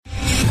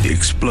the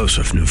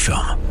explosive new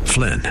film,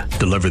 Flynn,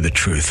 Deliver the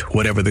Truth,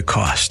 Whatever the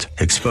Cost,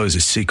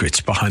 exposes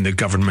secrets behind the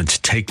government's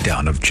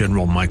takedown of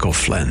General Michael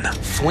Flynn.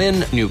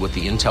 Flynn knew what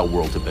the intel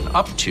world had been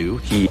up to.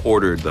 He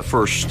ordered the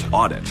first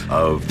audit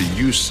of the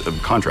use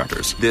of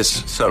contractors.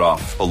 This set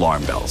off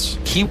alarm bells.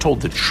 He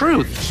told the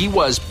truth. He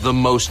was the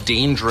most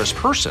dangerous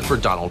person for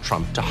Donald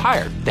Trump to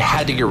hire. They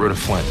had to get rid of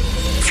Flynn.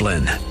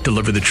 Flynn,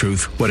 Deliver the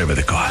Truth, Whatever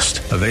the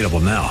Cost. Available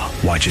now.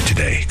 Watch it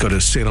today. Go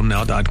to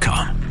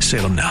salemnow.com.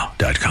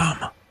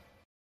 salemnow.com.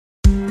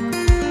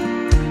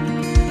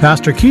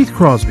 Pastor Keith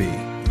Crosby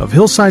of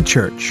Hillside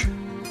Church.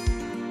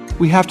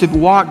 We have to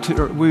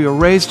we are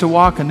raised to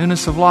walk in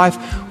newness of life.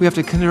 We have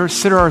to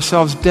consider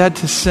ourselves dead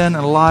to sin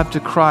and alive to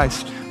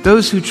Christ.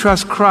 Those who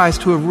trust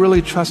Christ, who have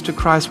really trusted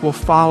Christ, will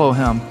follow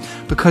Him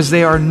because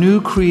they are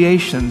new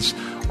creations.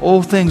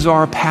 Old things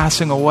are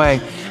passing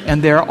away,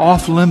 and they're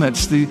off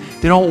limits. They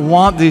don't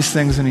want these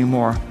things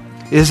anymore.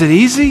 Is it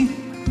easy?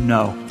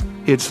 No,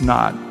 it's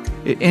not.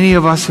 Any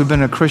of us who've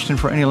been a Christian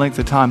for any length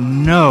of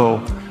time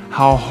know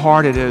how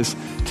hard it is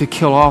to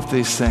kill off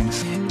these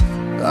things.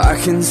 I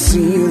can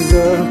see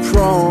the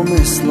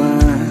promised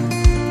land,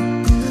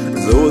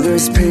 though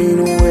there's pain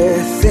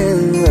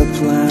within the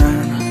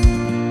plan.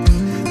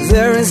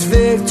 There is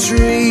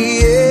victory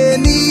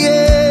in the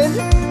end.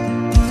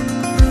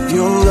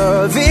 Your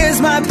love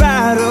is my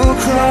battle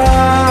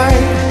cry,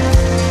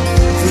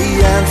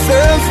 the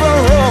anthem for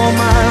all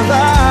my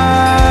life.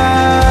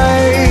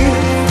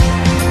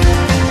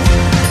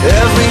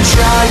 Every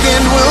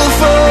giant will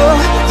fall,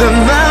 the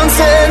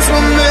mountains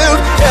will move,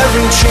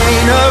 every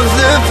chain of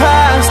the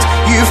past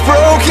you've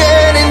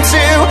broken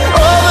into.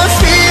 All the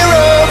fear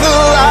of the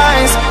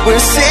lies,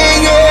 we're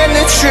singing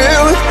the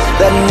truth,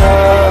 that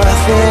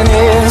nothing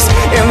is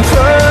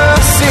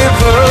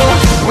impossible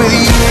with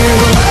you.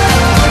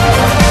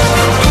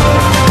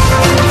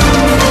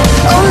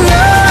 Oh,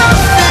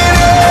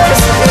 nothing is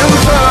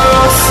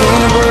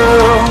impossible.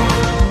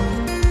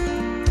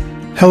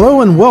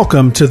 Hello and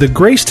welcome to the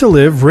Grace to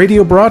Live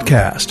radio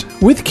broadcast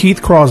with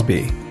Keith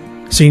Crosby,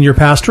 Senior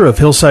Pastor of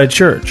Hillside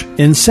Church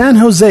in San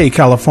Jose,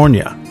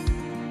 California.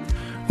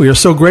 We are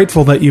so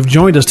grateful that you've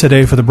joined us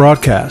today for the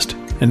broadcast,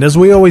 and as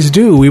we always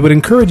do, we would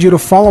encourage you to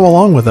follow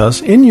along with us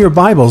in your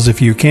Bibles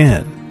if you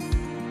can.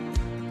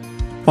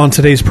 On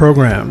today's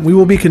program, we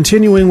will be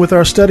continuing with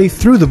our study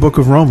through the book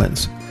of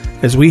Romans,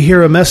 as we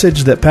hear a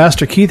message that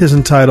Pastor Keith has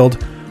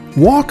entitled,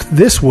 Walk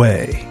This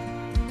Way.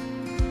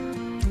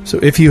 So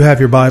if you have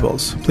your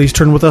Bibles, please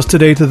turn with us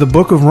today to the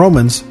book of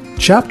Romans,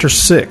 chapter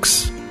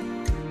 6.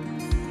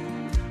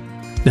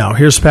 Now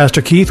here's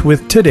Pastor Keith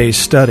with today's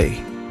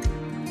study.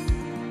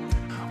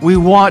 We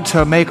want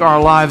to make our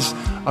lives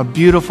a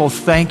beautiful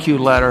thank you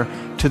letter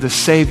to the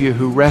Savior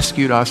who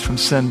rescued us from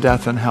sin,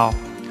 death, and hell.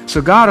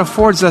 So God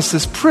affords us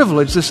this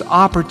privilege, this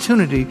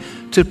opportunity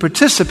to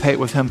participate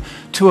with Him,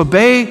 to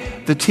obey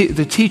the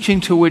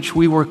teaching to which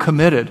we were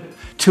committed,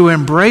 to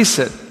embrace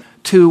it,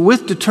 to,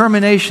 with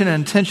determination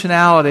and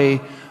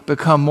intentionality,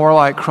 become more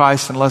like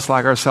Christ and less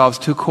like ourselves,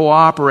 to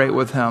cooperate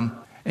with Him.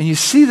 And you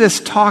see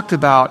this talked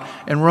about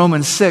in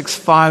Romans 6,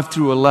 5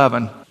 through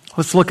 11.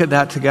 Let's look at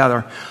that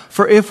together.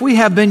 For if we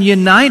have been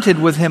united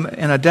with Him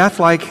in a death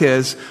like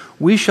His,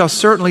 we shall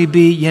certainly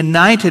be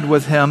united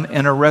with Him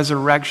in a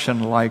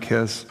resurrection like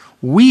His.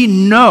 We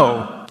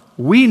know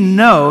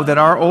that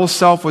our old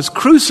self was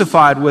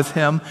crucified with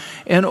Him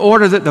in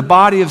order that the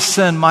body of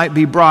sin might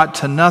be brought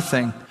to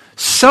nothing,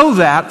 so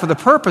that, for the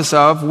purpose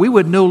of, we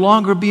would no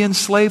longer be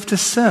enslaved to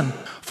sin.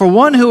 For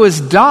one who has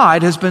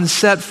died has been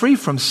set free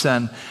from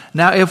sin.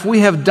 Now, if we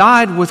have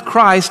died with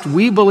Christ,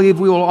 we believe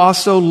we will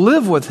also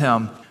live with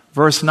Him.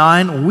 Verse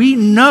 9, we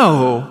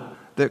know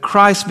that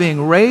Christ,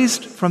 being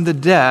raised from the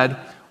dead,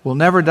 will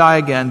never die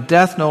again.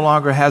 Death no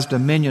longer has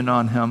dominion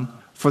on Him.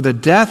 For the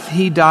death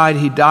He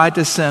died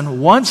to sin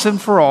once and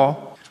for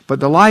all. But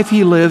the life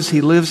He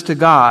lives to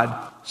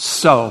God.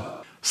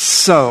 So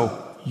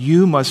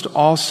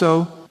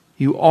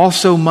you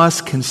also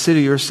must consider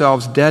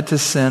yourselves dead to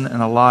sin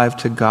and alive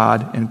to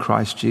God in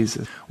Christ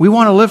Jesus. We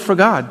want to live for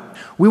God.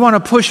 We want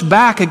to push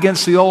back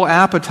against the old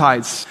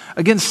appetites,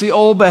 against the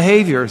old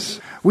behaviors.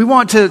 We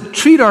want to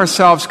consider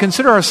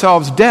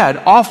ourselves dead,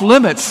 off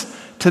limits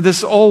to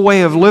this old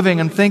way of living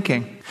and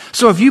thinking.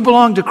 So if you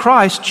belong to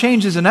Christ,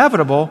 change is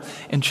inevitable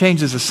and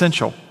change is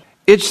essential.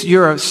 It's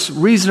your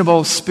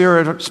reasonable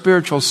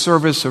spiritual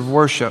service of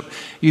worship.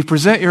 You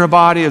present your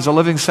body as a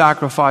living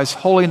sacrifice,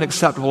 holy and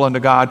acceptable unto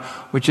God,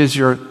 which is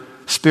your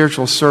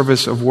spiritual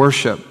service of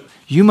worship.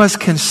 You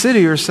must consider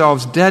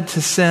yourselves dead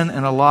to sin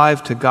and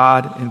alive to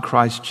God in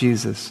Christ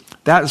Jesus.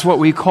 That is what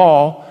we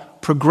call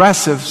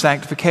progressive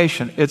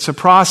sanctification. It's a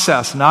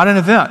process, not an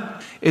event.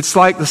 It's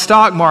like the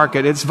stock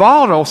market. It's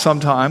volatile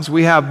sometimes.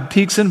 We have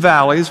peaks and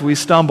valleys. We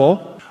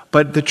stumble.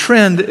 But the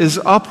trend is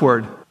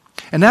upward.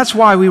 And that's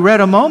why we read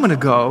a moment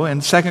ago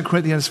in 2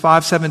 Corinthians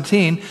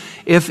 5:17,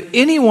 if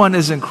anyone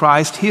is in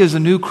Christ, he is a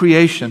new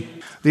creation.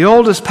 The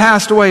old has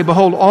passed away.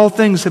 Behold, all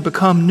things have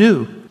become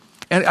new.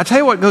 And I tell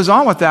you what goes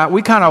on with that.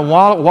 We kind of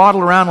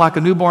waddle around like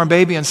a newborn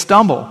baby and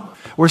stumble.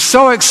 We're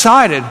so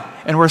excited.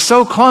 And we're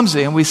so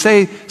clumsy, and we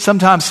say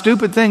sometimes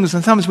stupid things,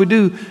 and sometimes we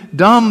do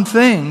dumb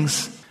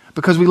things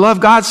because we love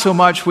God so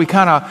much, we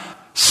kind of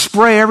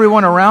spray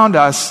everyone around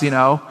us,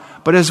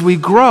 But as we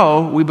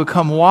grow, we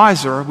become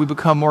wiser, we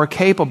become more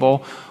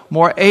capable,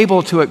 more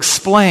able to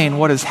explain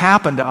what has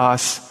happened to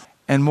us,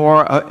 and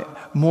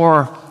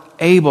more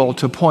able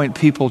to point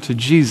people to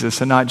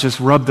Jesus and not just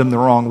rub them the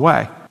wrong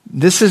way.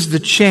 This is the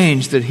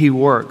change that he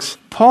works.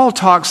 Paul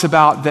talks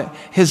about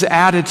his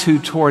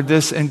attitude toward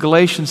this in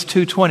Galatians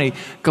 2:20.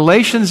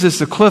 Galatians is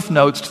the cliff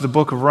notes to the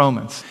book of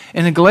Romans.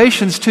 And in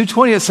Galatians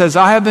 2:20 it says,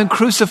 I have been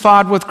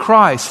crucified with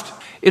Christ.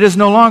 It is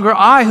no longer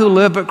I who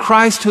live, but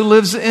Christ who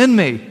lives in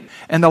me.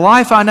 And the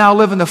life I now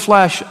live in the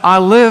flesh, I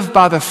live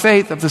by the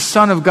faith of the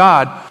Son of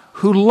God,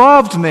 who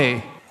loved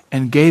me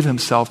and gave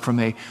himself for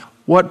me.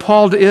 What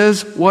Paul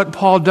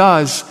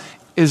does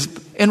is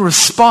in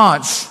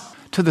response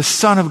to the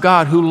Son of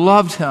God who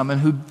loved him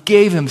and who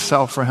gave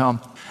himself for him.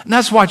 And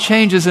that's why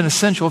change is an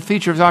essential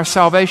feature of our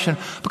salvation,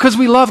 because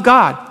we love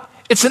God.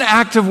 It's an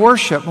act of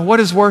worship. And what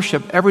is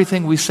worship?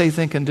 Everything we say,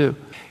 think, and do.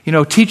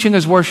 Teaching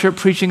is worship,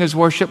 preaching is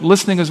worship,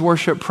 listening is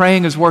worship,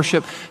 praying is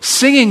worship,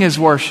 singing is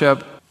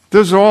worship.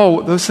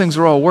 Those things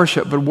are all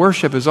worship, but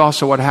worship is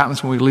also what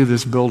happens when we leave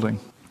this building.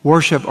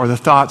 Worship are the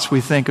thoughts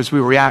we think as we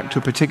react to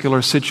a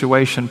particular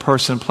situation,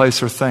 person,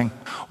 place, or thing.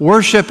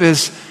 Worship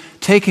is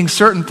taking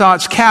certain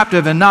thoughts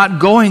captive and not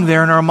going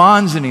there in our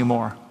minds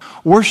anymore.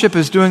 Worship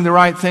is doing the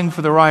right thing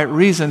for the right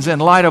reasons in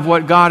light of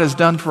what God has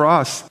done for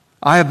us.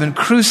 I have been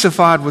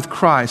crucified with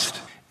Christ.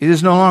 It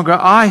is no longer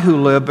I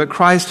who live, but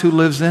Christ who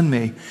lives in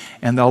me.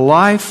 And the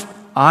life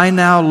I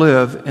now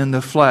live in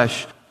the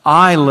flesh,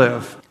 I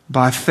live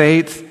by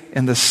faith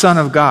in the Son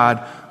of God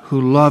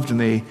who loved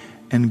me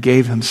and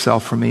gave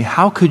himself for me.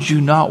 How could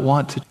you not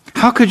want to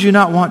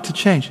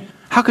change?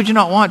 How could you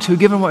not want to,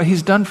 given what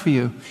he's done for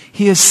you?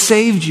 He has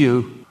saved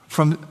you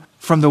from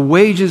the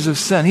wages of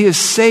sin. He has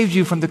saved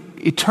you from the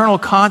eternal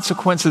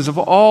consequences of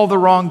all the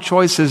wrong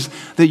choices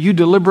that you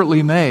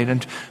deliberately made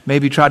and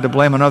maybe tried to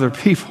blame on other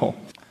people.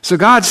 So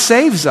God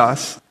saves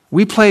us.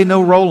 We play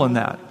no role in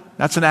that.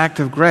 That's an act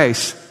of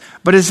grace.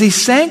 But as he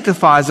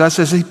sanctifies us,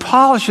 as he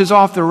polishes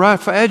off the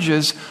rough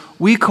edges,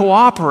 we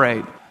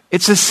cooperate.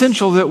 It's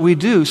essential that we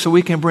do so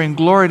we can bring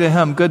glory to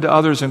him, good to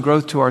others, and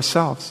growth to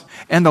ourselves.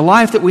 And the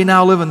life that we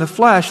now live in the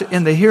flesh,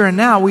 in the here and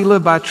now, we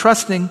live by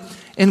trusting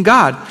in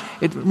God.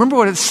 Remember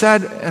what it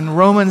said in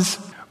Romans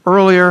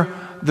earlier?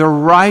 The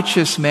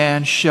righteous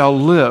man shall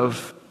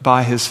live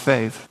by his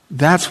faith.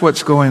 That's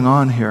what's going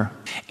on here.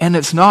 And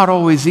it's not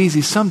always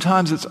easy.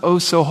 Sometimes it's oh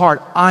so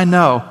hard. I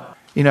know.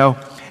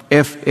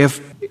 If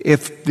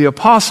the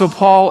Apostle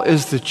Paul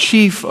is the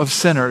chief of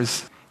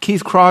sinners,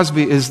 Keith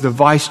Crosby is the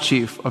vice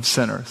chief of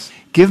sinners.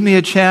 Give me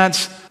a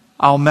chance,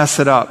 I'll mess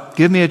it up.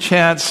 Give me a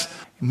chance,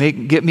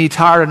 get me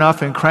tired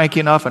enough and cranky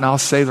enough, and I'll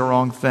say the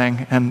wrong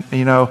thing. And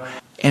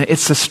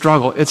it's a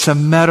struggle. It's a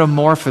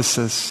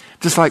metamorphosis.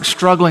 Just like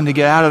struggling to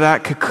get out of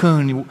that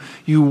cocoon.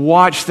 You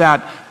watch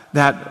that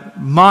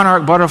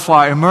monarch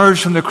butterfly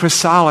emerge from the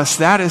chrysalis.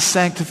 That is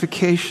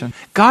sanctification.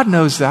 God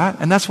knows that,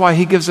 and that's why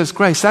he gives us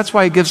grace. That's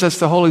why he gives us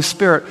the Holy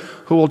Spirit,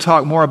 who we'll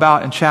talk more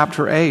about in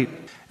chapter 8.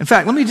 In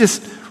fact, let me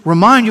just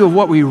remind you of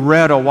what we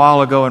read a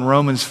while ago in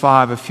Romans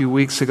 5 a few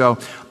weeks ago.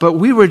 But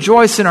we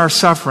rejoice in our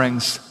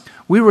sufferings.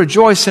 We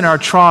rejoice in our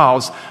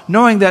trials,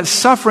 knowing that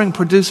suffering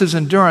produces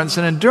endurance,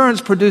 and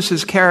endurance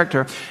produces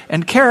character,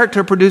 and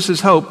character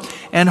produces hope.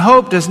 And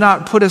hope does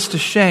not put us to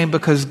shame,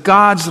 because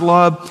God's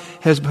love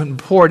has been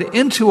poured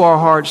into our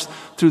hearts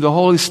through the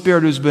Holy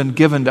Spirit who's been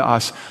given to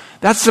us.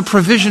 That's the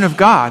provision of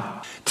God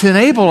to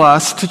enable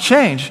us to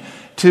change,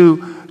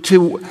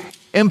 to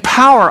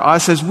empower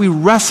us as we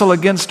wrestle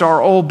against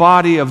our old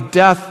body of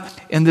death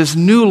in this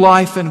new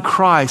life in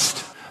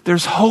Christ.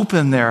 There's hope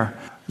in there,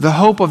 the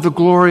hope of the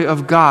glory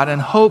of God, and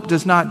hope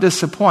does not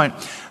disappoint.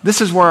 This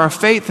is where our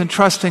faith and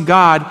trust in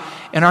God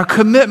and our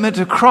commitment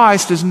to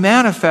Christ is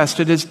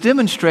manifested, is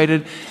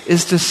demonstrated,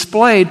 is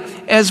displayed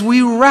as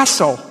we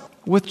wrestle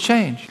with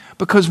change,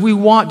 because we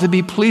want to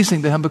be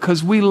pleasing to him,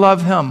 because we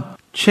love him.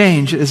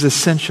 Change is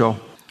essential.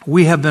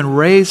 We have been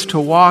raised to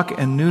walk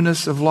in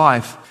newness of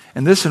life,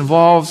 and this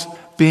involves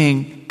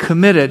being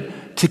committed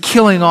to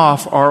killing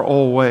off our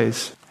old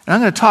ways. And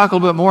I'm going to talk a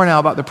little bit more now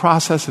about the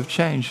process of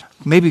change,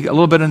 maybe a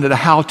little bit into the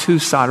how-to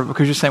side of it,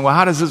 because you're saying, well,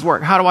 how does this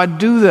work? How do I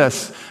do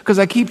this? Because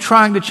I keep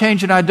trying to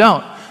change and I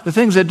don't. The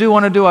things I do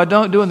want to do, I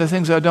don't do, and the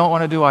things I don't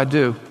want to do, I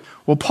do.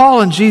 Well,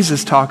 Paul and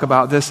Jesus talk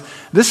about this.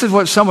 This is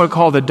what some would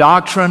call the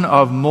doctrine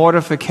of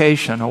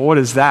mortification. Or what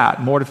is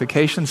that?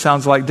 Mortification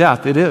sounds like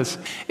death. It is.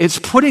 It's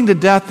putting to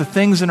death the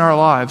things in our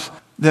lives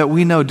that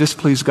we know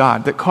displease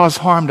God, that cause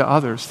harm to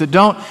others, that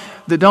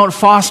don't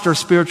foster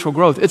spiritual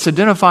growth. It's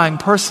identifying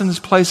persons,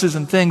 places,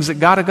 and things that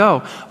got to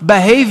go.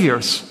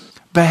 Behaviors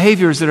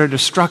that are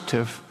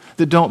destructive,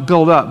 that don't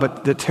build up,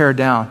 but that tear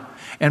down.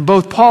 And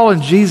both Paul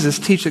and Jesus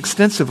teach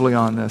extensively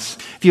on this.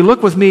 If you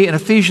look with me in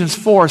Ephesians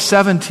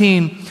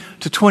 4:17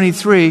 to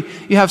 23,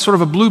 you have sort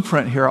of a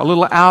blueprint here, a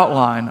little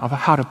outline of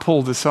how to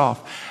pull this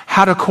off,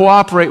 how to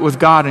cooperate with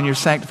God in your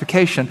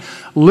sanctification.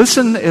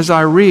 Listen as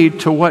I read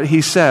to what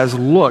he says.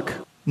 Look,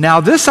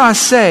 now this I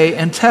say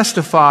and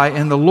testify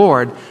in the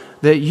Lord,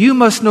 that you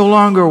must no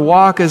longer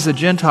walk as the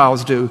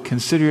Gentiles do.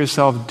 Consider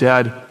yourself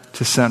dead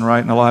to sin,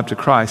 right, and alive to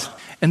Christ.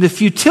 And the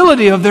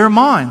futility of their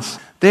minds.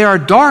 They are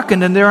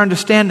darkened in their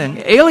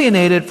understanding,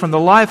 alienated from the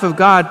life of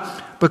God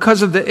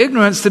because of the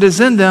ignorance that is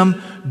in them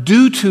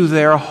due to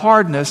their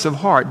hardness of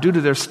heart, due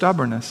to their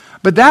stubbornness.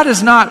 But that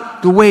is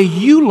not the way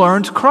you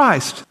learned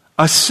Christ,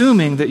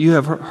 assuming that you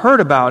have heard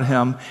about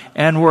him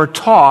and were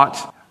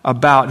taught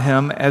about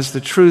him as the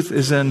truth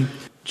is in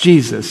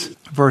Jesus.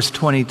 Verse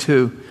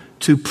 22,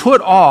 to put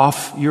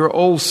off your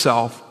old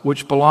self,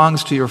 which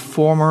belongs to your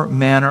former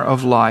manner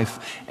of life,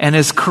 and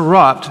is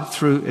corrupt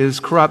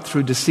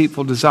through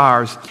deceitful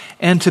desires,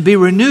 and to be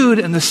renewed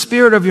in the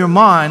spirit of your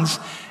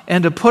minds,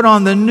 and to put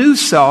on the new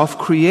self,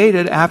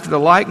 created after the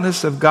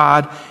likeness of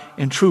God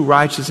in true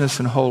righteousness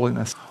and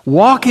holiness.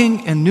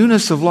 Walking in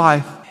newness of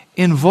life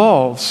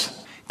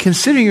involves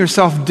considering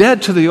yourself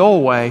dead to the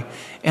old way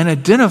and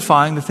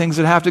identifying the things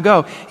that have to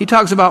go. He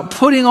talks about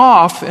putting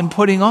off and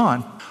putting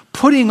on.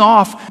 Putting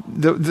off,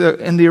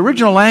 in the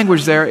original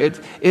language there,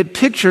 it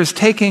pictures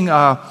taking,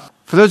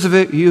 for those of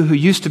you who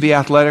used to be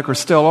athletic or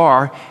still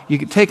are,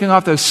 taking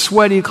off those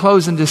sweaty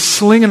clothes and just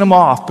slinging them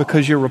off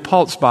because you're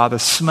repulsed by the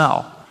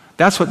smell.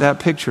 That's what that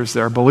pictures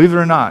there, believe it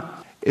or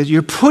not.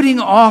 You're putting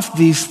off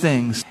these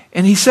things.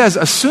 And he says,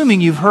 assuming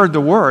you've heard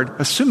the Word,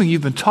 assuming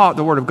you've been taught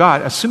the Word of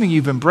God, assuming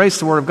you've embraced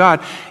the Word of God,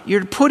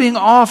 you're putting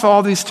off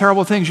all these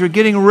terrible things. You're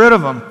getting rid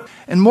of them.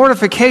 And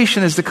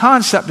mortification is the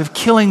concept of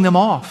killing them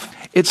off.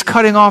 It's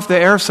cutting off the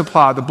air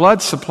supply, the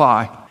blood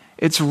supply.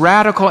 It's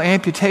radical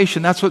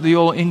amputation. That's what the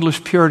old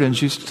English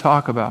Puritans used to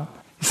talk about.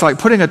 It's like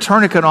putting a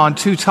tourniquet on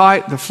too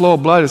tight. The flow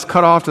of blood is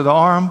cut off to the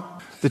arm.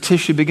 The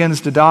tissue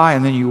begins to die,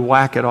 and then you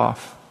whack it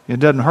off.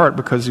 It doesn't hurt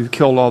because you've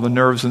killed all the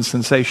nerves and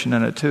sensation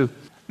in it too.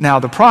 Now,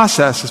 the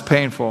process is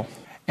painful.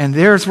 And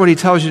there's what he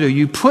tells you to do.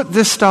 You put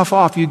this stuff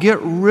off. You get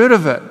rid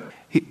of it.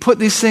 Put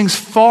these things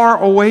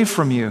far away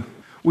from you.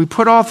 We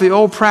put off the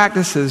old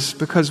practices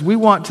because we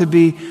want to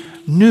be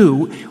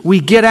new. We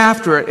get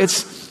after it.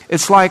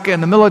 It's like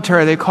in the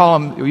military,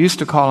 we used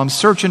to call them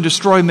search and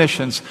destroy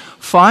missions.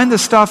 Find the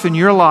stuff in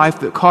your life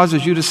that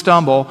causes you to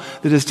stumble,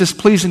 that is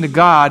displeasing to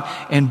God,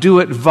 and do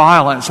it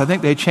violence. I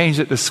think they changed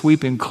it to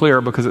sweep and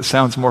clear because it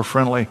sounds more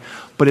friendly.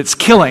 But it's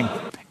killing.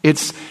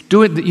 It's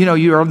doing,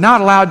 you are not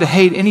allowed to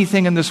hate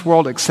anything in this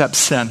world except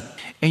sin.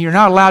 And you're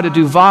not allowed to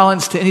do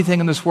violence to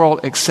anything in this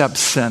world except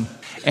sin.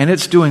 And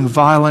it's doing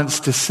violence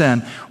to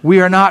sin.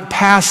 We are not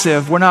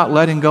passive. We're not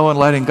letting go and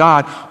letting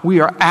God. We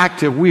are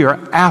active. We are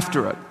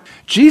after it.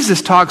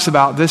 Jesus talks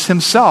about this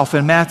himself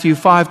in Matthew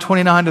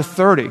 5:29 to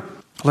 30.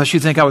 Unless you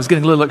think I was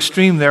getting a little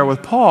extreme there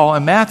with Paul.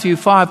 In Matthew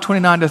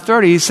 5:29 to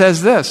 30, he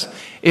says this,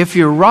 if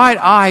your right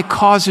eye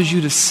causes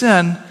you to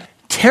sin,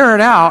 tear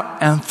it out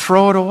and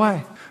throw it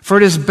away. For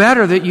it is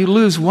better that you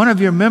lose one of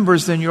your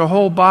members than your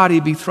whole body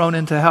be thrown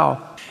into hell.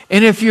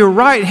 And if your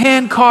right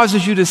hand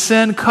causes you to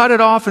sin, cut it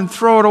off and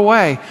throw it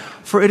away.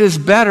 For it is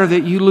better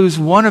that you lose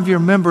one of your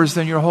members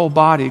than your whole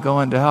body go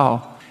into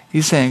hell.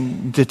 He's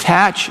saying,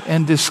 detach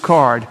and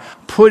discard.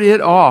 Put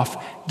it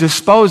off.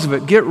 Dispose of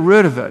it. Get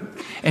rid of it.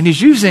 And he's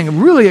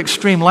using really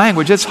extreme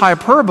language. It's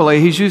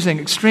hyperbole. He's using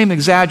extreme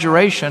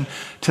exaggeration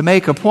to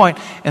make a point.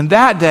 And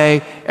that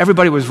day,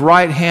 everybody was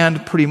right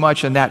hand pretty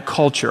much in that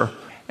culture.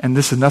 And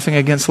this is nothing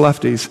against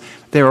lefties.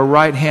 They were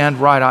right hand,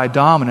 right eye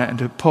dominant. And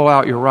to pull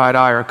out your right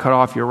eye or cut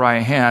off your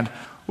right hand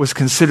was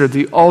considered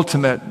the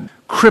ultimate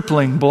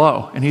crippling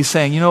blow. And he's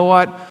saying, you know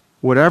what?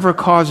 Whatever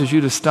causes you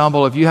to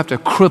stumble, if you have to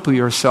cripple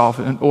yourself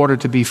in order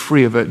to be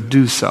free of it,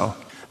 do so.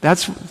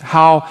 That's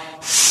how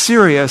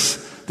serious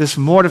this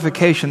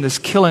mortification, this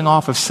killing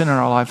off of sin in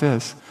our life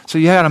is. So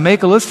you got to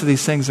make a list of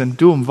these things and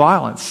do them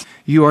violence.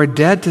 You are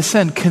dead to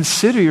sin.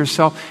 Consider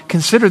yourself.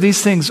 Consider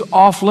these things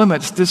off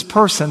limits. This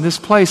person, this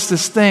place,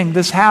 this thing,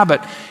 this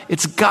habit.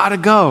 It's got to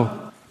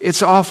go.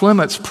 It's off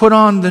limits. Put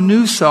on the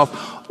new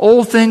self.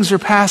 Old things are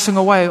passing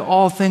away.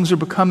 All things are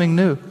becoming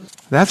new.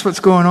 That's what's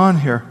going on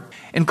here.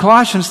 In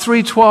Colossians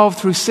 3:12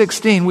 through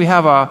 16, we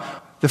have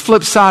the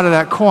flip side of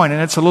that coin,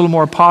 and it's a little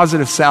more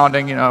positive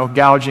sounding,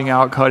 gouging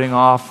out, cutting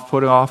off,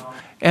 putting off.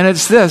 And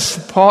it's this,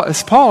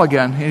 it's Paul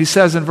again. He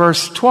says in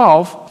verse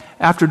 12,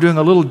 after doing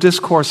a little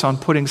discourse on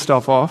putting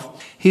stuff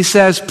off, he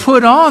says,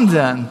 put on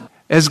then,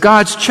 as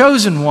God's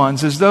chosen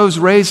ones, as those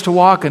raised to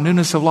walk in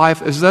newness of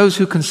life, as those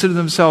who consider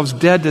themselves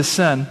dead to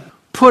sin.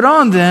 Put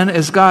on then,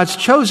 as God's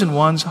chosen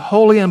ones,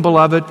 holy and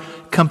beloved,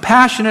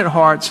 compassionate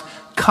hearts,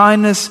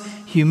 kindness,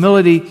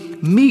 humility,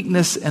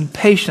 meekness, and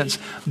patience,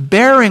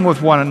 bearing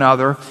with one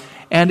another,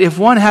 and if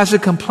one has a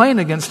complaint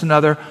against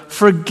another,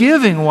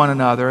 forgiving one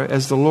another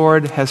as the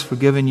Lord has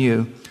forgiven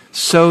you.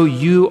 So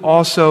you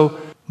also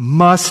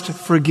must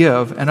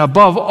forgive. And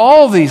above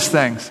all these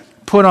things,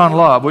 put on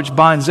love, which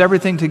binds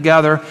everything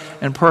together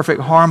in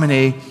perfect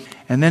harmony.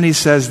 And then he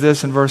says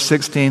this in verse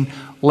 16,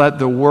 let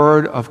the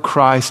word of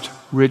Christ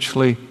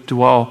richly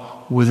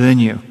dwell within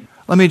you.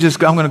 I'm going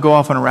to go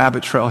off on a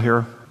rabbit trail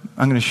here.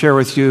 I'm going to share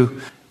with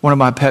you one of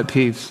my pet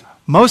peeves.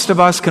 Most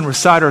of us can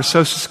recite our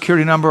social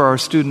security number or our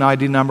student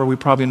ID number. We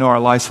probably know our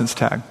license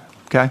tag.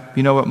 Okay?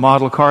 You know what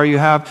model car you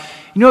have.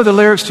 You know the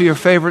lyrics to your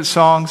favorite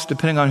songs,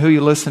 depending on who you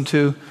listen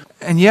to.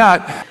 And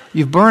yet,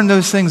 you've burned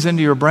those things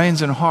into your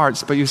brains and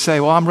hearts, but you say,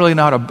 well, I really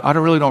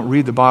don't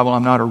read the Bible.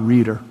 I'm not a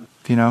reader.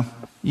 You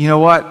know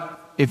what?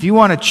 If you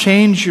want to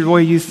change the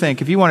way you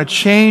think, if you want to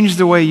change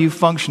the way you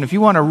function, if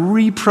you want to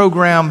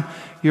reprogram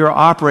your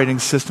operating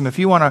system, if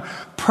you want to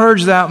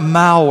purge that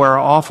malware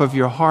off of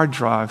your hard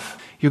drive,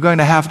 you're going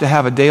to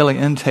have a daily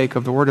intake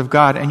of the Word of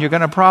God, and you're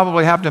going to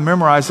probably have to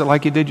memorize it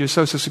like you did your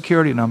Social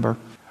Security number.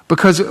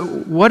 Because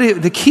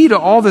the key to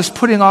all this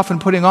putting off and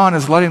putting on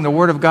is letting the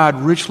Word of God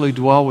richly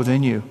dwell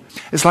within you.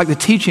 It's like the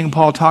teaching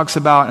Paul talks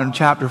about in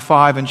chapter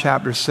 5 and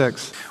chapter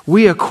 6.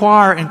 We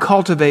acquire and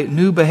cultivate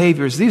new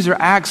behaviors. These are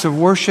acts of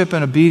worship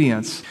and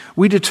obedience.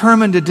 We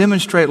determine to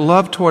demonstrate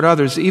love toward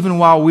others even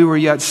while they were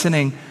yet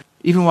sinning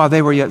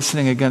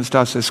against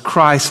us, as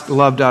Christ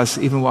loved us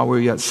even while we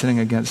were yet sinning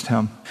against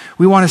Him.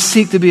 We want to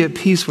seek to be at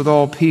peace with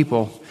all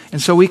people.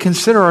 And so we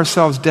consider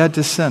ourselves dead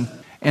to sin.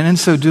 And in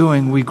so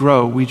doing, we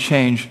grow, we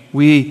change,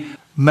 we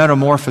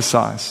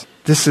metamorphosize.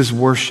 This is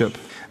worship.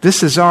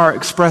 This is our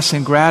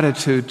expressing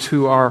gratitude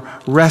to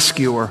our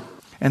rescuer.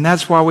 And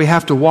that's why we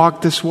have to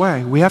walk this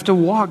way. We have to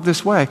walk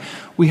this way.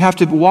 We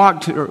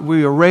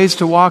are raised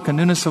to walk in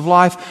newness of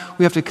life.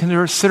 We have to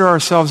consider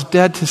ourselves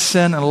dead to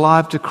sin and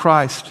alive to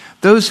Christ.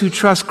 Those who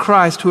trust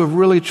Christ, who have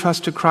really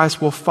trusted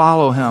Christ, will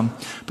follow Him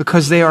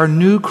because they are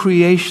new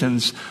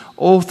creations.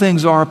 Old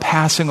things are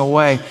passing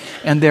away,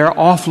 and they're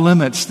off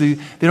limits. They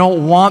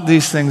don't want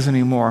these things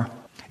anymore.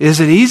 Is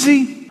it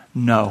easy?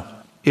 No,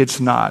 it's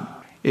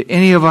not.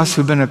 Any of us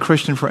who've been a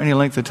Christian for any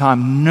length of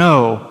time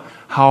know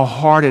how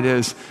hard it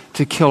is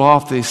to kill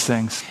off these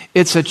things.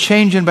 It's a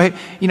change in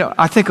behavior.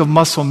 I think of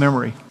muscle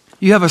memory.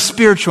 You have a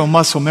spiritual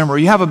muscle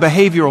memory. You have a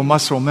behavioral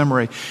muscle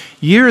memory.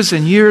 Years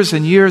and years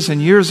and years and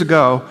years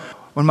ago,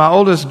 when my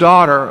oldest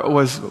daughter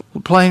was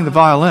playing the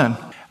violin,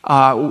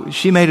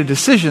 she made a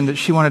decision that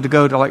she wanted to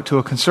go to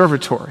a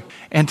conservatory.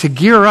 And to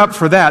gear up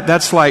for that,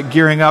 that's like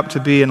gearing up to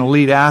be an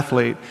elite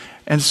athlete.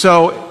 And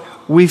so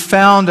we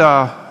found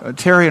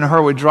Terry and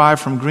her would drive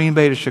from Green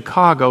Bay to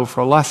Chicago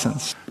for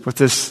lessons with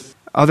this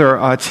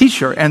other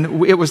teacher.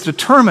 And it was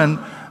determined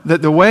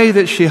that the way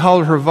that she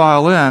held her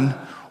violin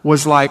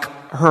was like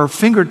her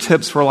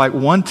fingertips were like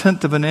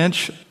 1/10 of an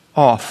inch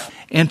off.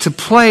 And to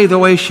play the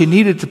way she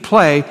needed to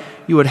play,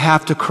 you would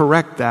have to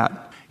correct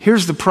that.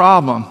 Here's the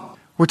problem.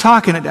 We're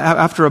talking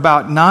after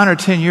about 9 or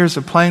 10 years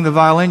of playing the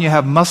violin, you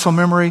have muscle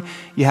memory,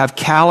 you have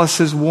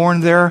calluses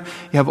worn there,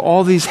 you have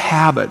all these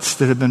habits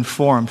that have been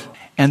formed.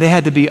 And they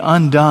had to be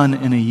undone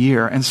in a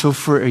year. And so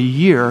for a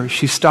year,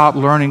 she stopped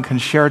learning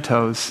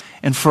concertos.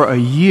 And for a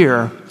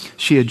year,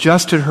 she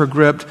adjusted her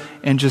grip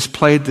and just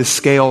played the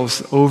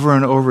scales over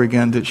and over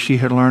again that she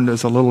had learned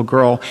as a little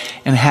girl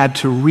and had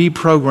to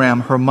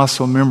reprogram her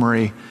muscle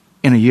memory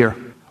in a year,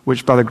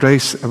 which by the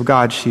grace of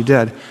God she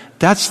did.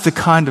 That's the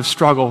kind of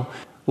struggle.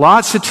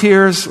 Lots of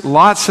tears,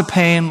 lots of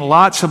pain,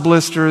 lots of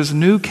blisters,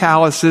 new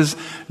calluses,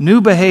 new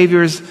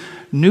behaviors,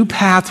 new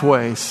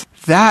pathways.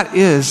 That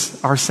is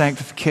our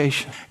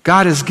sanctification.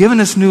 God has given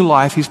us new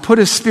life. He's put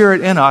His Spirit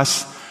in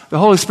us. The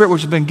Holy Spirit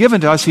which has been given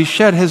to us, He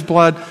shed His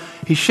blood.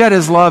 He shed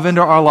His love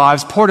into our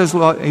lives, poured His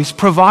love. He's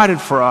provided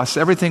for us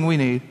everything we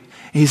need.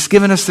 He's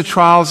given us the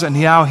trials, and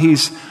now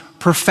He's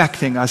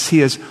perfecting us.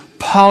 He is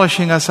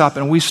polishing us up,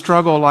 and we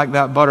struggle like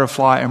that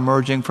butterfly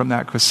emerging from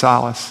that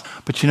chrysalis.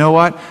 But you know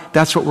what?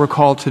 That's what we're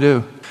called to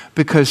do.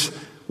 Because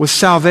with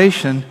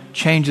salvation,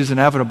 change is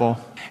inevitable.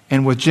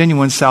 And with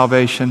genuine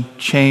salvation,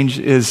 change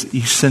is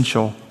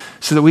essential.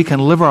 So that we can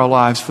live our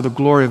lives for the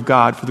glory of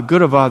God, for the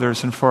good of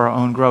others, and for our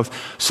own growth.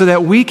 So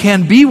that we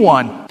can be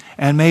one,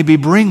 and maybe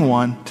bring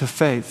one to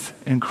faith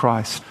in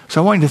Christ.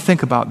 So I want you to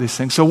think about these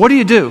things. So what do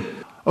you do?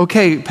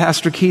 Okay,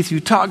 Pastor Keith, you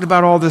talked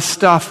about all this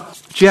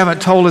stuff, but you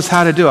haven't told us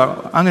how to do it.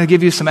 I'm going to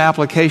give you some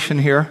application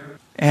here,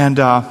 and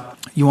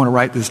you want to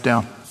write this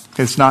down.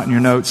 It's not in your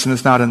notes, and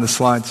it's not in the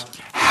slides.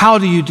 How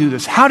do you do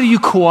this? How do you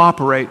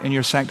cooperate in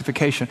your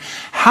sanctification?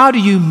 How do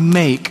you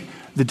make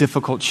the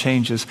difficult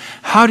changes?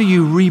 How do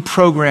you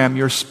reprogram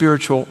your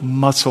spiritual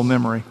muscle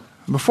memory?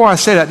 Before I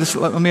say that,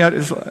 let me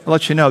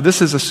let you know,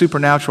 this is a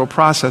supernatural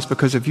process,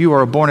 because if you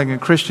are a born-again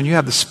Christian, you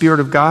have the Spirit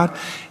of God,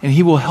 and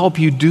He will help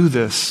you do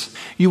this.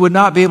 You would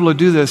not be able to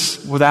do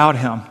this without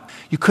Him.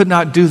 You could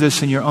not do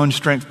this in your own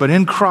strength, but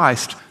in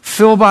Christ,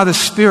 filled by the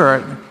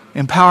Spirit,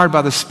 empowered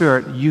by the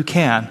Spirit, you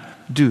can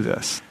do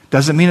this.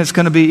 Doesn't mean it's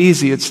going to be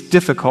easy. It's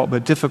difficult,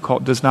 but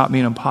difficult does not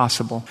mean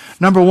impossible.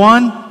 Number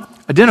one,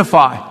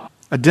 identify.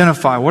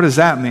 Identify. What does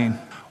that mean?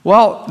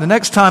 Well, the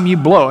next time you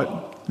blow it,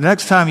 the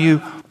next time you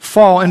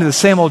fall into the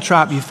same old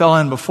trap you fell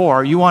in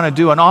before, you want to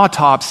do an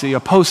autopsy, a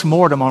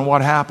post-mortem on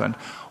what happened.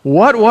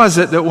 What was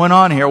it that went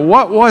on here?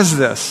 What was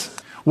this?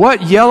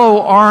 What yellow,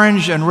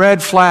 orange, and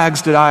red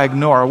flags did I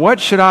ignore? What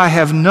should I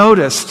have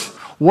noticed?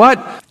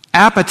 What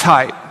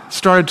appetite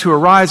started to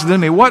arise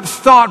within me? What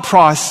thought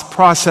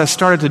process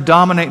started to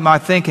dominate my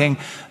thinking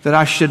that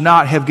I should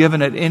not have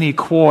given it any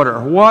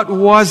quarter? What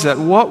was it?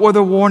 What were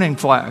the warning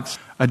flags?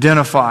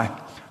 Identify.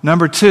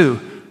 Number 2,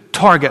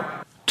 target.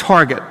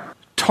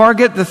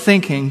 Target the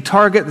thinking,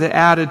 target the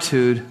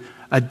attitude,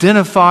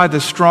 identify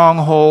the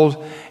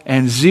stronghold,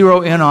 and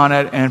zero in on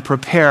it and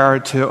prepare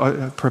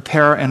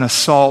an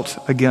assault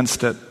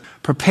against it.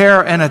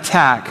 Prepare an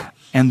attack.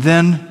 And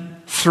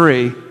then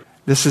 3,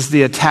 this is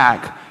the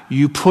attack.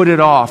 You put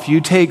it off.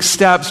 You take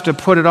steps to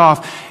put it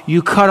off.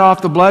 You cut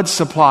off the blood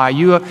supply.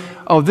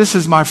 This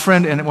is my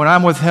friend, and when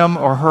I'm with him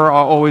or her,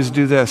 I'll always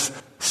do this.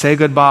 Say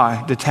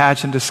goodbye,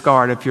 detach and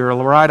discard. If your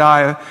right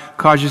eye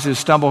causes you to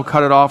stumble,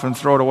 cut it off and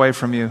throw it away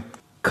from you.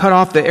 Cut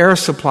off the air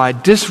supply.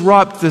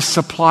 Disrupt the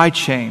supply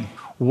chain.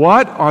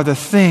 What are the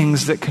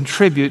things that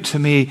contribute to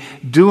me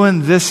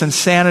doing this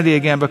insanity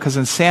again? Because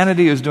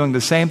insanity is doing the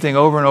same thing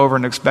over and over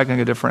and expecting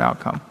a different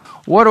outcome.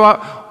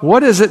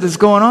 What is it that's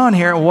going on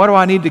here, and what do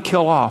I need to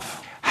kill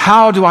off?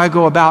 How do I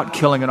go about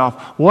killing it off?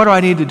 What do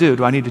I need to do?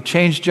 Do I need to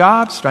change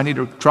jobs? Do I need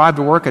to drive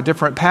to work a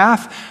different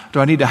path?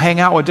 Do I need to hang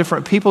out with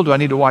different people? Do I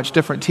need to watch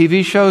different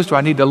TV shows? Do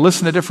I need to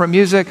listen to different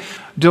music?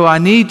 Do I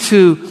need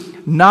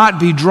to not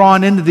be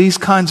drawn into these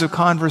kinds of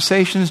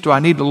conversations? Do I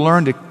need to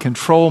learn to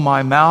control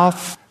my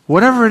mouth?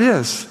 Whatever it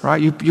is,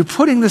 right? You're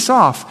putting this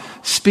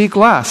off. Speak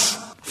less.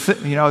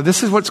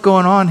 This is what's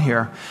going on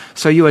here.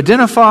 So you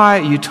identify,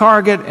 you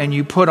target, and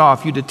you put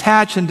off. You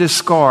detach and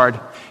discard.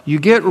 You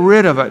get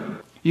rid of it.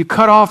 You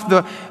cut off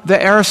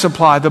the air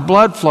supply, the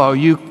blood flow.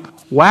 You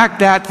whack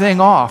that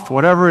thing off,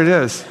 whatever it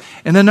is.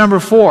 And then number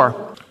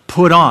 4,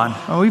 put on.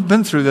 Oh, we've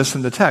been through this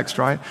in the text,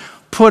 right?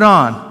 Put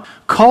on.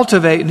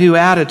 Cultivate new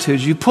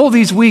attitudes. You pull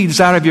these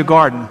weeds out of your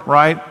garden,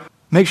 right?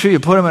 Make sure you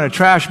put them in a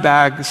trash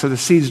bag so the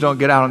seeds don't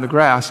get out on the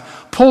grass.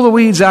 Pull the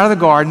weeds out of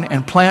the garden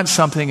and plant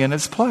something in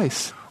its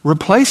place.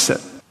 Replace it.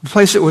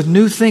 Replace it with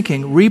new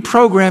thinking.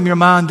 Reprogram your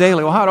mind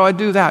daily. Well, how do I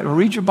do that? Well,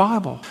 read your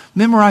Bible.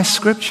 Memorize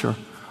Scripture.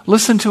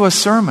 Listen to a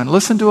sermon.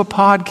 Listen to a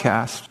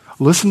podcast.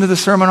 Listen to the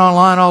sermon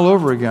online all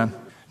over again.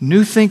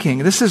 New thinking.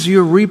 This is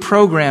your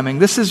reprogramming.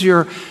 This is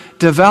your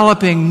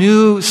developing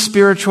new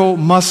spiritual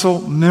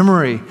muscle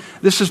memory.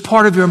 This is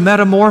part of your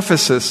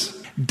metamorphosis.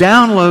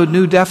 Download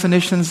new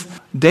definitions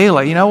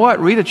daily. You know what?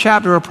 Read a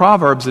chapter of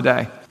Proverbs a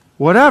day.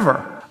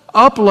 Whatever.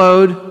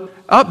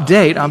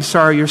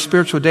 Update your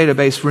spiritual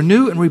database.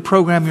 Renew and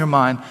reprogram your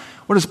mind.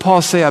 What does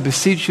Paul say? I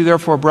beseech you,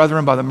 therefore,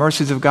 brethren, by the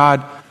mercies of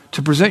God,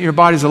 to present your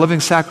bodies a living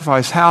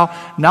sacrifice. How?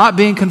 Not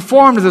being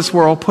conformed to this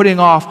world, putting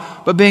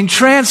off, but being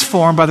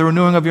transformed by the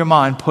renewing of your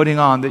mind, putting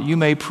on, that you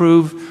may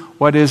prove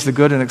what is the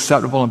good and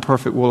acceptable and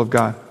perfect will of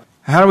God.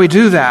 How do we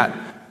do that?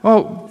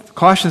 Well,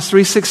 Colossians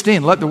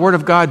 3:16, let the word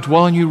of God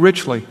dwell in you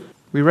richly.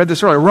 We read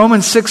this earlier.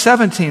 Romans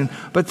 6:17,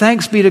 but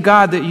thanks be to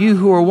God that you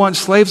who were once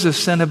slaves of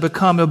sin have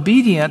become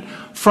obedient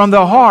from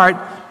the heart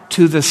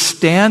to the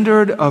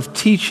standard of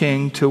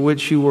teaching to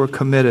which you were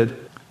committed.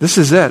 This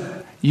is it.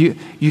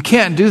 You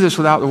can't do this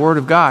without the Word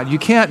of God. You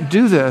can't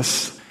do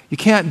this. You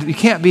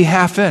can't be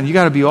half in. You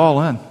got to be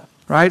all in.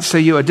 Right? So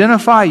you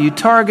identify, you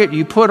target,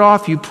 you put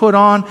off, you put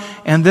on,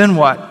 and then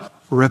what?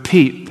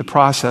 Repeat the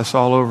process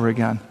all over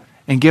again.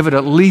 And give it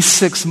at least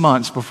 6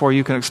 months before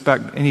you can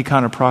expect any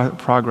kind of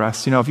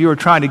progress. If you were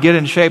trying to get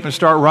in shape and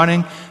start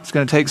running, it's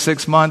going to take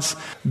 6 months.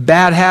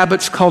 Bad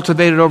habits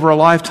cultivated over a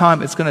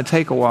lifetime, it's going to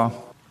take a while.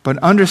 But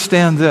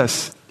understand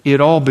this. It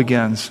all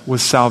begins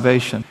with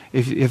salvation.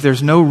 If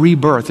there's no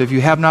rebirth, if you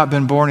have not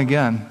been born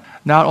again,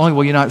 not only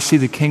will you not see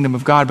the kingdom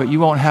of God, but you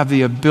won't have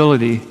the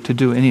ability to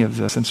do any of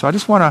this. And so I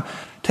just want to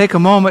take a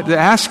moment to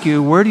ask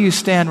you, where do you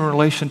stand in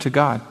relation to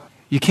God?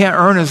 You can't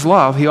earn His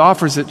love. He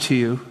offers it to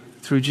you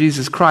through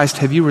Jesus Christ.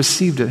 Have you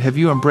received it? Have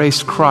you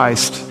embraced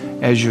Christ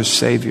as your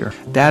Savior?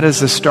 That is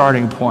the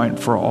starting point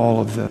for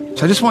all of this.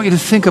 So I just want you to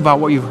think about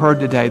what you've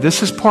heard today.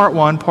 This is part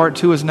 1. Part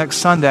 2 is next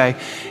Sunday.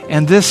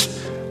 And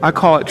this, I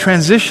call it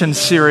transition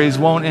series,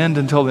 won't end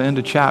until the end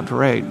of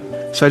chapter 8.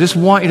 So I just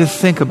want you to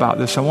think about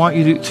this. I want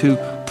you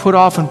to put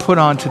off and put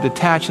on, to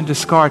detach and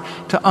discard,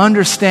 to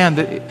understand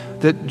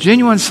that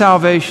genuine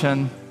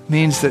salvation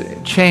means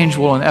that change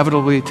will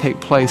inevitably take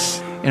place,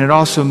 and it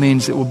also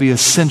means it will be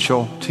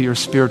essential to your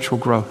spiritual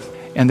growth.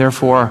 And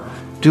therefore,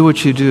 do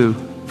what you do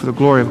for the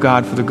glory of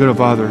God, for the good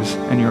of others,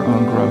 and your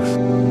own growth.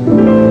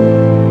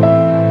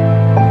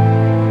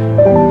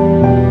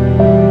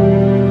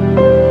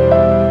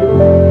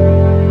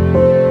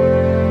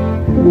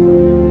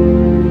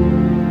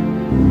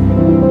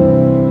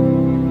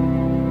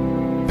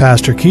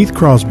 Pastor Keith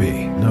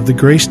Crosby of the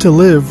Grace to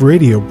Live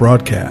radio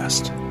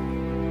broadcast.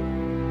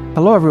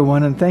 Hello,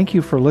 everyone, and thank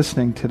you for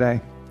listening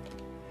today.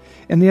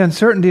 In the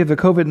uncertainty of the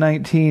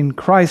COVID-19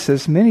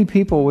 crisis, many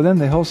people within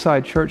the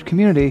Hillside Church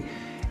community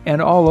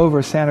and all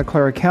over Santa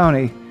Clara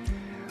County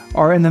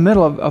are in the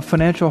middle of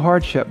financial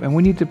hardship, and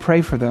we need to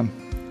pray for them.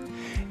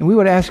 And we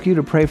would ask you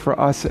to pray for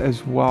us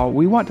as well.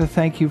 We want to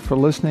thank you for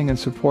listening and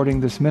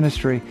supporting this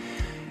ministry,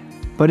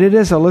 but it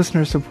is a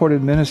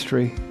listener-supported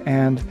ministry,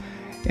 and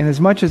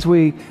as much as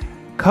we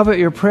covet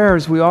your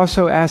prayers, we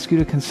also ask you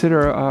to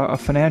consider a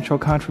financial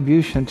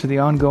contribution to the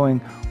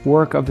ongoing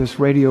work of this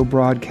radio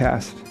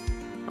broadcast.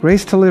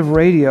 Grace to Live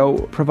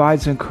Radio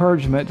provides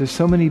encouragement to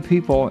so many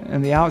people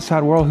in the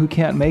outside world who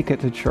can't make it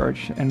to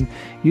church. And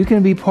you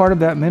can be part of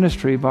that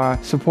ministry by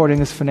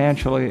supporting us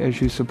financially as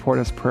you support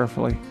us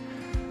prayerfully.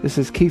 This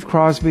is Keith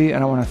Crosby,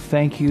 and I want to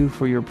thank you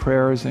for your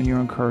prayers and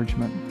your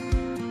encouragement.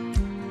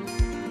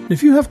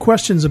 If you have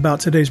questions about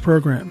today's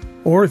program,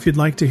 or if you'd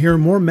like to hear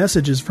more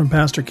messages from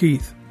Pastor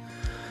Keith,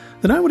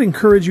 then I would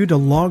encourage you to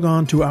log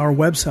on to our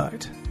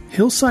website,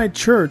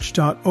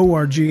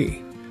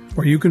 hillsidechurch.org,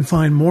 where you can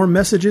find more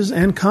messages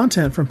and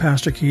content from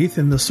Pastor Keith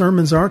in the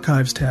Sermons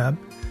Archives tab,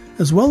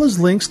 as well as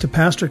links to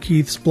Pastor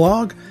Keith's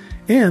blog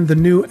and the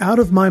new Out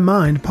of My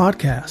Mind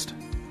podcast.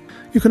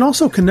 You can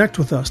also connect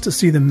with us to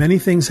see the many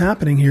things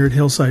happening here at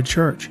Hillside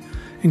Church,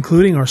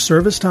 including our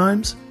service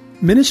times,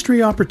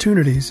 ministry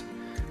opportunities,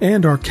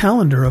 and our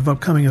calendar of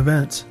upcoming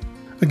events.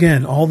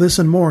 Again, all this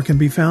and more can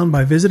be found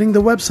by visiting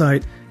the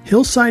website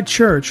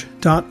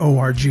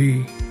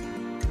hillsidechurch.org.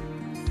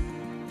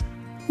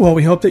 Well,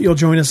 we hope that you'll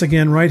join us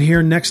again right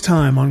here next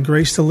time on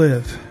Grace to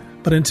Live.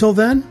 But until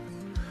then,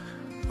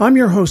 I'm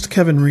your host,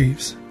 Kevin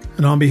Reeves,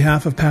 and on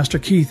behalf of Pastor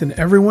Keith and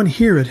everyone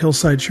here at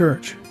Hillside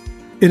Church,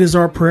 it is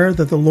our prayer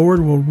that the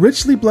Lord will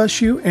richly bless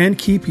you and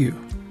keep you.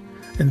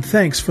 And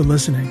thanks for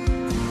listening.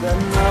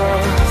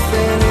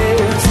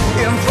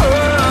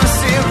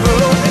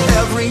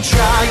 Every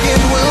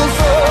giant will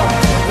fall,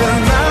 the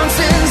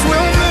mountains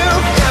will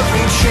move,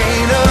 every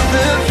chain of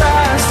the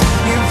past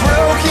you've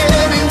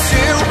broken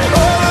into.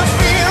 All the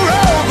fear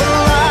of the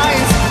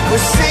lies,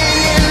 we're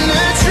seeing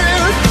the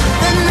truth,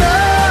 that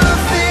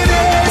nothing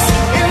is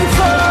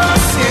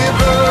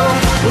impossible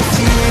with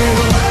you.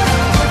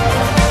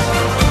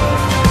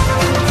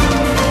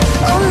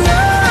 Oh,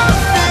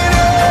 nothing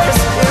is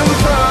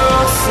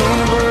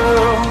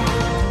impossible.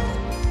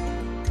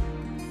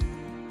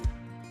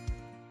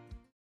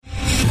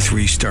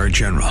 3-star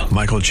General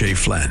Michael J.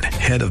 Flynn,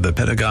 head of the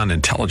Pentagon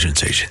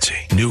Intelligence Agency,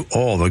 knew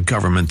all the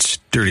government's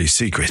dirty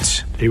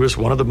secrets. He was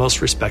one of the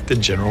most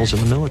respected generals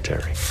in the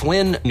military.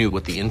 Flynn knew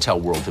what the intel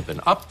world had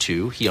been up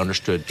to. He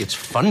understood its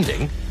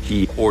funding.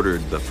 He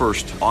ordered the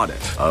first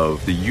audit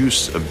of the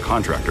use of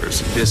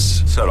contractors.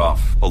 This set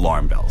off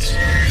alarm bells.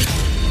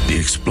 The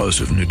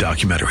explosive new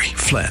documentary,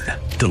 Flynn,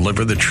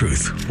 Deliver the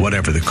Truth,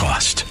 Whatever the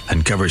Cost,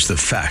 uncovers the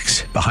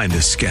facts behind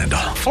this scandal.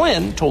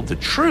 Flynn told the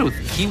truth.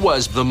 He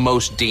was the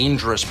most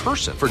dangerous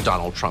person for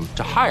Donald Trump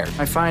to hire.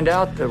 I find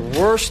out the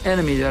worst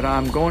enemy that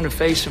I'm going to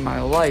face in my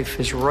life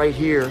is right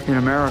here in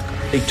America.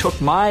 They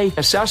took my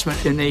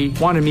assessment and they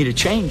wanted me to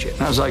change it.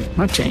 And I was like, I'm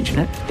not changing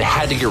it. They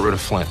had to get rid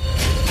of Flynn.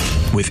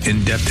 With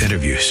in-depth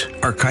interviews,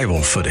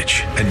 archival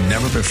footage, and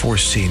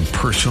never-before-seen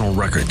personal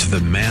records of the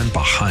man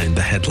behind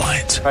the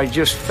headlines. I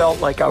just felt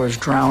like I was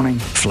drowning.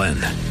 Flynn,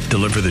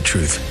 Deliver the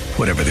Truth,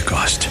 Whatever the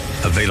Cost.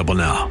 Available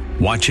now.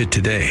 Watch it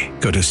today.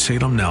 Go to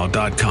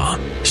salemnow.com.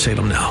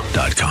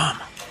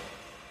 salemnow.com.